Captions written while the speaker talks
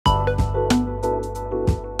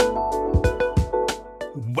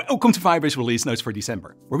Welcome to Firebase Release Notes for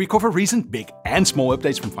December, where we cover recent big and small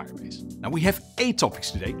updates from Firebase. Now we have 8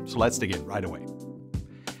 topics today, so let's dig in right away.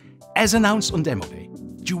 As announced on Demo Day,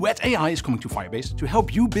 Duet AI is coming to Firebase to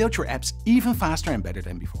help you build your apps even faster and better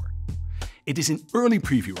than before. It is in early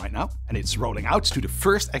preview right now, and it's rolling out to the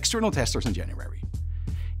first external testers in January.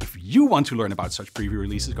 If you want to learn about such preview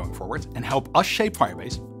releases going forward and help us shape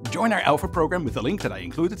Firebase, join our alpha program with the link that I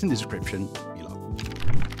included in the description below.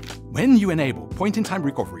 When you enable point-in-time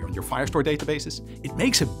recovery on your Firestore databases, it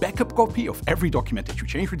makes a backup copy of every document that you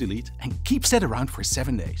change or delete and keeps that around for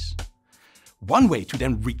 7 days. One way to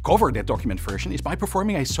then recover that document version is by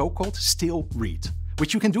performing a so-called still read,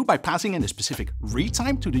 which you can do by passing in a specific read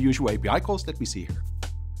time to the usual API calls that we see here.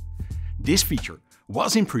 This feature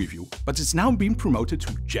was in preview, but it's now been promoted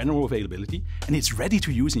to general availability and it's ready to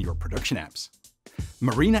use in your production apps.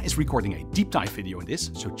 Marina is recording a deep dive video on this,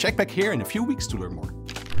 so check back here in a few weeks to learn more.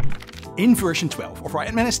 In version 12 of our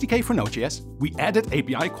admin SDK for Node.js, we added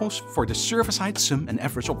API calls for the server-side sum and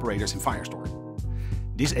average operators in Firestore.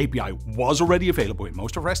 This API was already available in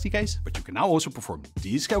most of our SDKs, but you can now also perform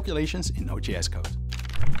these calculations in Node.js code.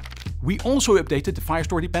 We also updated the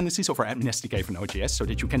Firestore dependencies of our admin SDK for Node.js so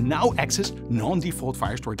that you can now access non-default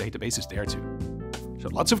Firestore databases there too. So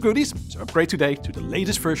lots of goodies, so upgrade today to the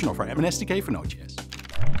latest version of our admin SDK for Node.js.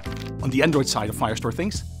 On the Android side of Firestore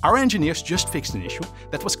things, our engineers just fixed an issue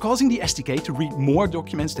that was causing the SDK to read more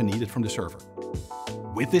documents than needed from the server.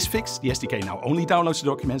 With this fix, the SDK now only downloads the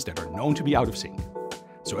documents that are known to be out of sync.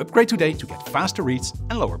 So upgrade today to get faster reads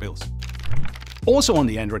and lower bills. Also on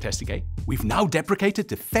the Android SDK, we've now deprecated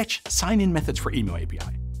the fetch sign-in methods for email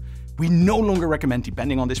API. We no longer recommend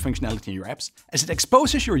depending on this functionality in your apps, as it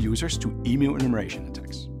exposes your users to email enumeration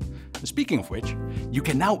attacks. Speaking of which, you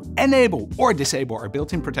can now enable or disable our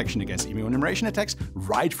built-in protection against email enumeration attacks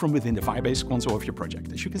right from within the Firebase console of your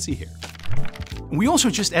project, as you can see here. We also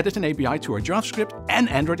just added an API to our JavaScript and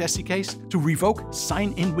Android SDKs to revoke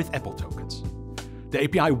sign-in with Apple tokens. The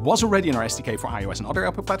API was already in our SDK for iOS and other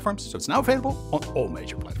Apple platforms, so it's now available on all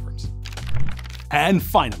major platforms. And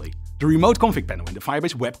finally, the remote config panel in the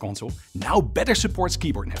Firebase web console now better supports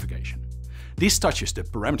keyboard navigation. This touches the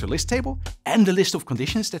parameter list table and the list of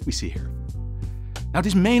conditions that we see here. Now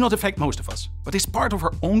this may not affect most of us, but is part of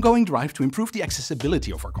our ongoing drive to improve the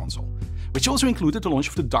accessibility of our console, which also included the launch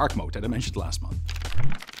of the dark mode that I mentioned last month.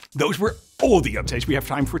 Those were all the updates we have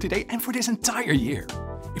time for today and for this entire year.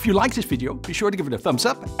 If you liked this video, be sure to give it a thumbs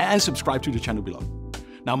up and subscribe to the channel below.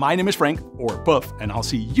 Now my name is Frank, or Puff, and I'll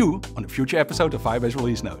see you on a future episode of Firebase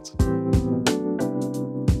Release Notes.